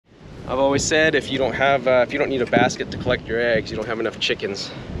I've always said if you don't need a basket to collect your eggs, you don't have enough chickens.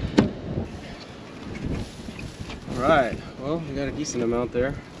 All right, well, we got a decent amount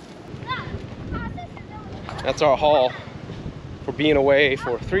there. That's our haul for being away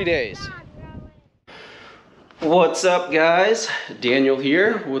for 3 days. What's up, guys? Daniel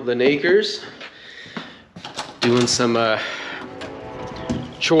here, Woodland Acres. Doing some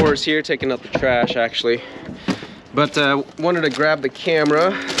chores here, taking out the trash actually. But wanted to grab the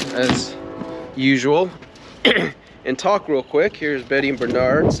camera as usual and talk real quick. Here's Betty and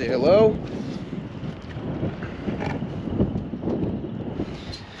Bernard. Say hello.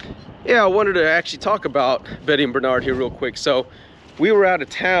 Yeah, I wanted to actually talk about Betty and Bernard here real quick. So we were out of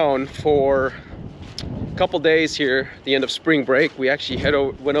town for a couple days here at the end of spring break. We actually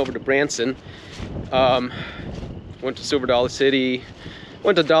went over to Branson, went to Silver Dollar City,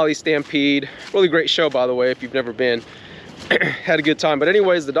 went to Dolly Stampede. Really great show, by the way, if you've never been. Had a good time. But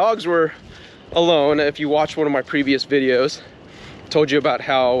anyways, the dogs were alone. If you watched one of my previous videos, I told you about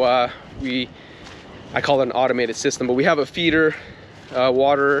how I call it an automated system, but we have a feeder,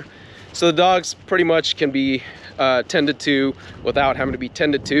 water. So the dogs pretty much can be tended to without having to be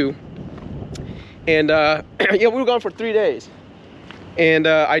tended to. And yeah, we were gone for 3 days. And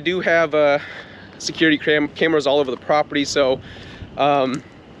I do have security cameras all over the property. So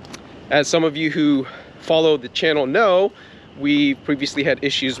as some of you who follow the channel know, we previously had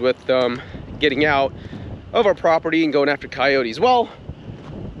issues with getting out of our property and going after coyotes. Well,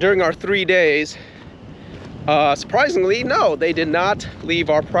 during our 3 days, surprisingly, no, they did not leave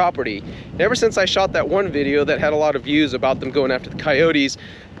our property. And ever since I shot that one video that had a lot of views about them going after the coyotes,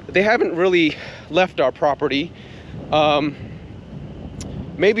 they haven't really left our property.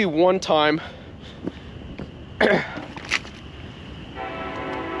 Maybe one time,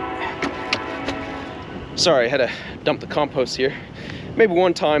 sorry, I had to dump the compost here. Maybe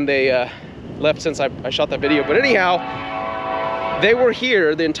one time they left since I shot that video. But anyhow, they were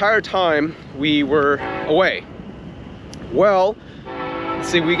here the entire time we were away. Well, let's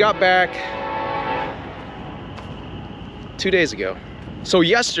see, we got back 2 days ago. So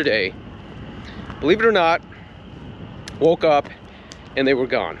yesterday, believe it or not, woke up and they were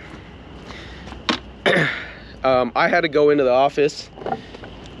gone. I had to go into the office,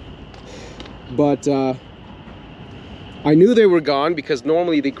 but I knew they were gone because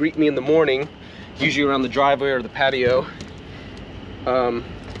normally they greet me in the morning, usually around the driveway or the patio.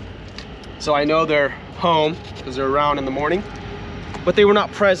 So I know they're home because they're around in the morning, but they were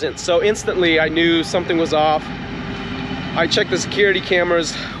not present. So instantly I knew something was off. I checked the security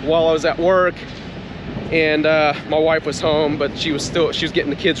cameras while I was at work, and my wife was home, but she was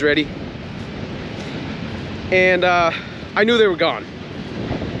getting the kids ready. And I knew they were gone.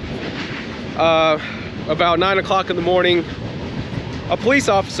 About 9 o'clock in the morning, a police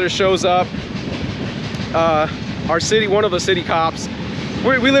officer shows up. One of the city cops.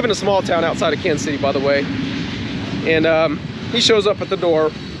 We live in a small town outside of Kansas City, by the way. And he shows up at the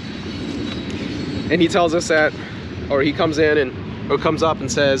door and he tells us that, or he comes in or comes up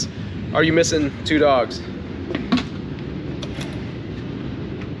and says, "Are you missing 2 dogs?"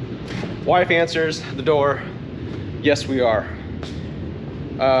 Wife answers the door, "Yes, we are."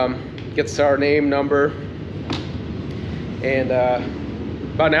 Gets our name, number, and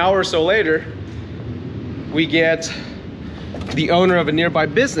about an hour or so later, we get the owner of a nearby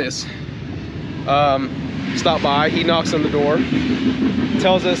business stop by. He knocks on the door,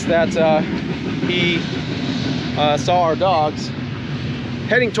 tells us that he saw our dogs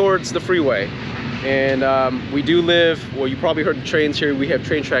heading towards the freeway. And we do live, well, you probably heard the trains here. We have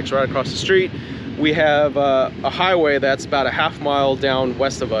train tracks right across the street. We have a highway that's about a half mile down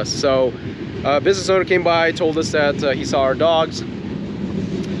west of us. So a business owner came by, told us that he saw our dogs.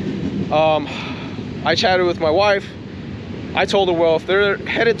 I chatted with my wife. I told her, well, if they're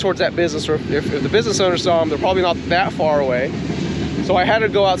headed towards that business, or if the business owner saw them, they're probably not that far away. So I had to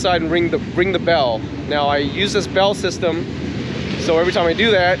go outside and ring the bell. Now I use this bell system, so every time I do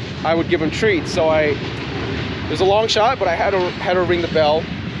that, I would give them treats. So it was a long shot, but I had to ring the bell.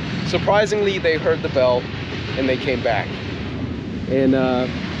 Surprisingly, they heard the bell and they came back. And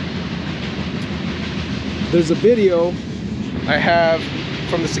there's a video I have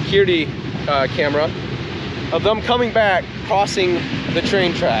from the security camera of them coming back, crossing the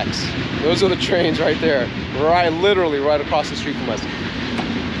train tracks. Those are the trains right there, literally right across the street from us.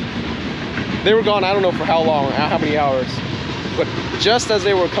 They were gone, I don't know for how long, how many hours, but just as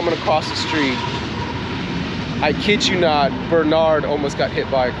they were coming across the street, I kid you not, Bernard almost got hit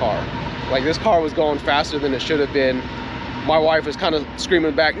by a car. Like, this car was going faster than it should have been. My wife was kind of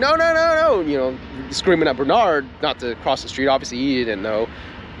screaming back, "No, no, no, no," you know, screaming at Bernard not to cross the street. Obviously he didn't know.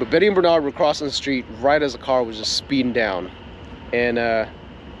 But Betty and Bernard were crossing the street right as the car was just speeding down. And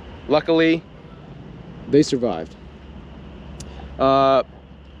luckily, they survived. I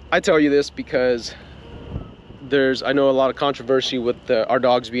tell you this because I know a lot of controversy with our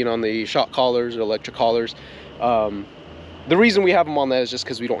dogs being on the shock collars or electric collars. The reason we have them on that is just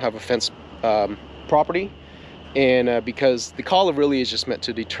because we don't have a fenced property, and because the collar really is just meant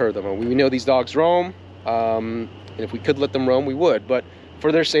to deter them. And we know these dogs roam, and if we could let them roam, we would, but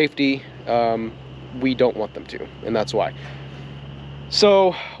for their safety, we don't want them to, and that's why.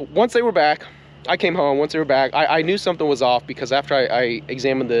 So once they were back, I came home. Once they were back, I knew something was off, because after I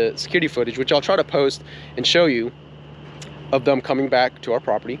examined the security footage, which I'll try to post and show you, of them coming back to our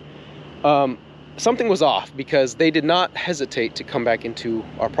property, something was off, because they did not hesitate to come back into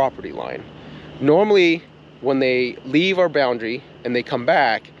our property line. Normally, when they leave our boundary and they come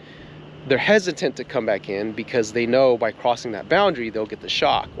back, they're hesitant to come back in because they know by crossing that boundary they'll get the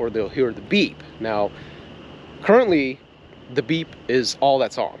shock or they'll hear the beep. Now, currently, the beep is all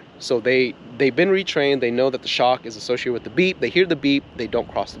that's on. So they've been retrained. They know that the shock is associated with the beep. They hear the beep. They don't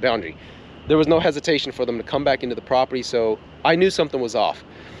cross the boundary. There was no hesitation for them to come back into the property, so I knew something was off.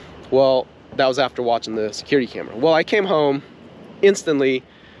 Well, that was after watching the security camera. Well, I came home instantly.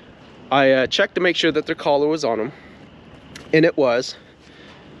 I checked to make sure that their collar was on them, and it was.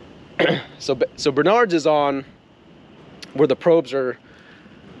 So Bernard's is on where the probes are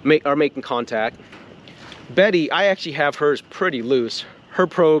making contact. Betty, I actually have hers pretty loose. Her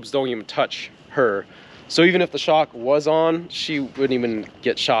probes don't even touch her. So even if the shock was on, she wouldn't even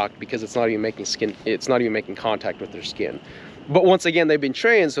get shocked because it's not even making contact with their skin. But once again, they've been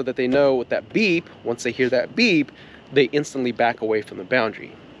trained so that they know with that beep, once they hear that beep, they instantly back away from the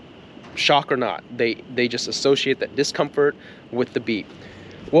boundary. Shock or not, they just associate that discomfort with the beep.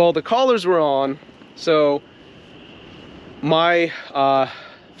 Well, the collars were on, so my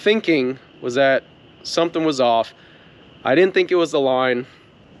thinking was that something was off. I didn't think it was the line.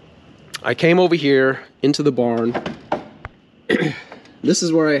 I came over here into the barn. This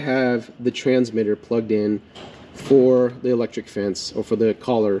is where I have the transmitter plugged in for the electric fence, or for the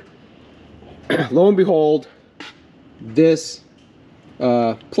collar. Lo and behold, this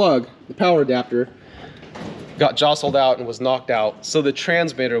plug, the power adapter, got jostled out and was knocked out, so the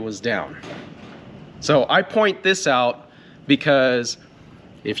transmitter was down. So I point this out because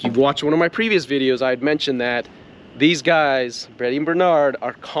if you watch one of my previous videos, I had mentioned that these guys, Betty and Bernard,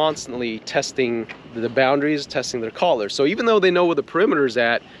 are constantly testing the boundaries, testing their collars. So even though they know where the perimeter is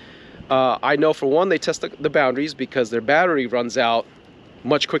at, I know for one, they test the boundaries because their battery runs out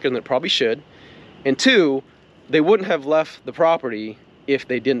much quicker than it probably should. And two, they wouldn't have left the property if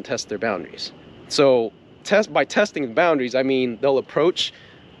they didn't test their boundaries. So by testing the boundaries, I mean they'll approach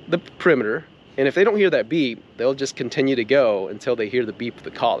the perimeter, and if they don't hear that beep, they'll just continue to go until they hear the beep of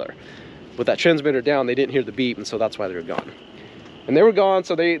the collar. With that transmitter down, they didn't hear the beep, and so that's why they were gone. And they were gone,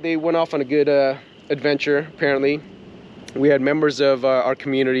 so they went off on a good adventure, apparently. We had members of our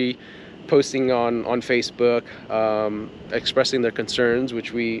community posting on Facebook, expressing their concerns,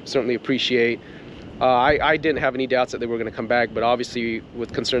 which we certainly appreciate. I didn't have any doubts that they were going to come back, but obviously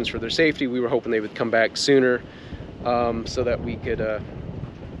with concerns for their safety, we were hoping they would come back sooner, so that we could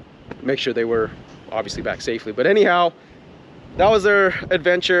make sure they were obviously back safely. But anyhow, that was their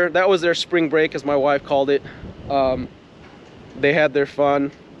adventure. That was their spring break, as my wife called it. They had their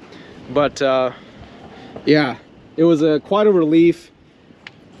fun, but yeah, it was quite a relief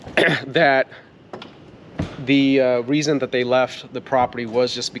that the reason that they left the property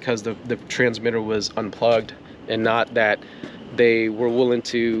was just because the transmitter was unplugged, and not that they were willing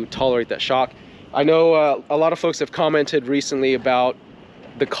to tolerate that shock. I know a lot of folks have commented recently about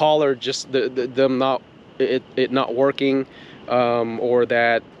the collar, just them not working, or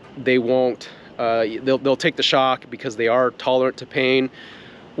that they won't they'll take the shock because they are tolerant to pain.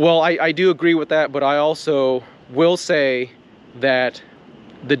 Well, I do agree with that, but I also will say that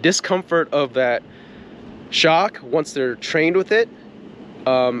the discomfort of that shock, once they're trained with it,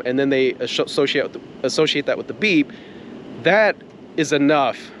 and then they associate that with the beep, that is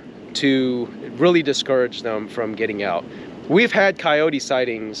enough to really discourage them from getting out. We've had coyote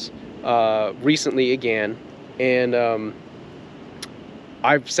sightings recently again, and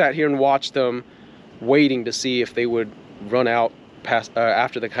I've sat here and watched them waiting to see if they would run out past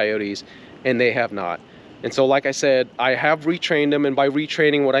after the coyotes, and they have not. And so, like I said, I have retrained them, and by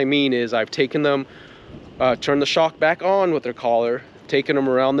retraining, what I mean is I've taken them, turned the shock back on with their collar, taken them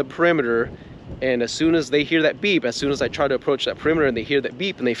around the perimeter, and as soon as they hear that beep, as soon as I try to approach that perimeter and they hear that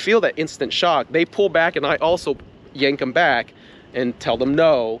beep and they feel that instant shock, they pull back, and I also yank them back and tell them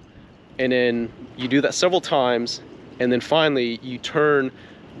no. And then you do that several times, and then finally you turn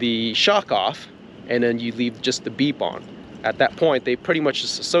the shock off, and then you leave just the beep on. At that point, they pretty much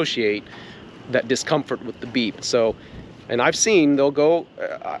just associate that discomfort with the beep. So, and I've seen they'll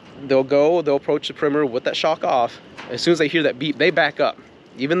approach the perimeter with that shock off. As soon as they hear that beep, they back up.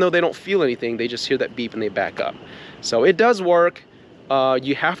 Even though they don't feel anything, they just hear that beep and they back up. So it does work.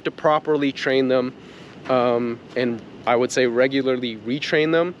 You have to properly train them, and I would say regularly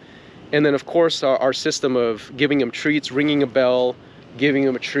retrain them. And then of course our system of giving them treats, ringing a bell, giving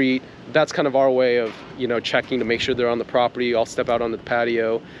them a treat, that's kind of our way of, you know, checking to make sure they're on the property. I'll step out on the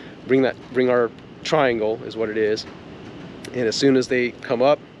patio, bring our triangle is what it is, and as soon as they come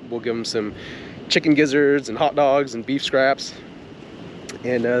up, we'll give them some chicken gizzards and hot dogs and beef scraps.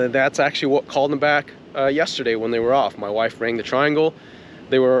 And that's actually what called them back yesterday when they were off. My wife rang the triangle.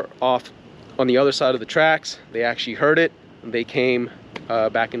 They were off on the other side of the tracks. They actually heard it. They came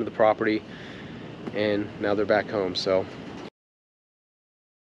back into the property, and now they're back home. So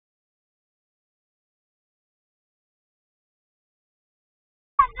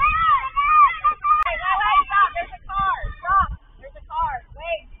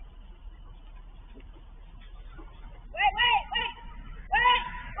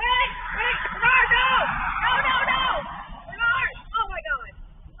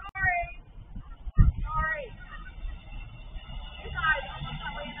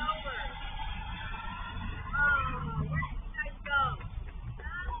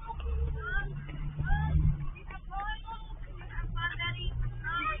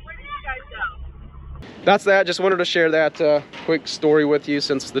that's that. Just wanted to share that quick story with you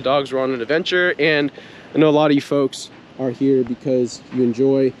since the dogs were on an adventure. And I know a lot of you folks are here because you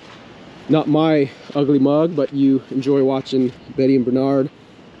enjoy not my ugly mug, but you enjoy watching Betty and Bernard.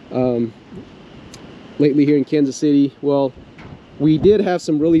 Lately here in Kansas City, well, we did have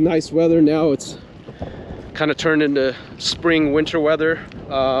some really nice weather. Now it's kind of turned into spring winter weather.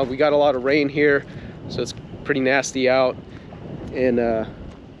 We got a lot of rain here, so it's pretty nasty out. And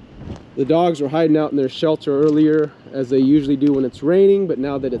the dogs were hiding out in their shelter earlier, as they usually do when it's raining, but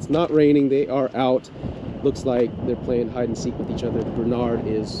now that it's not raining, they are out. Looks like they're playing hide and seek with each other. Bernard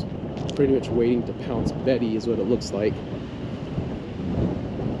is pretty much waiting to pounce Betty, is what it looks like.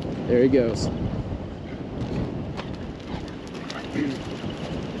 There he goes.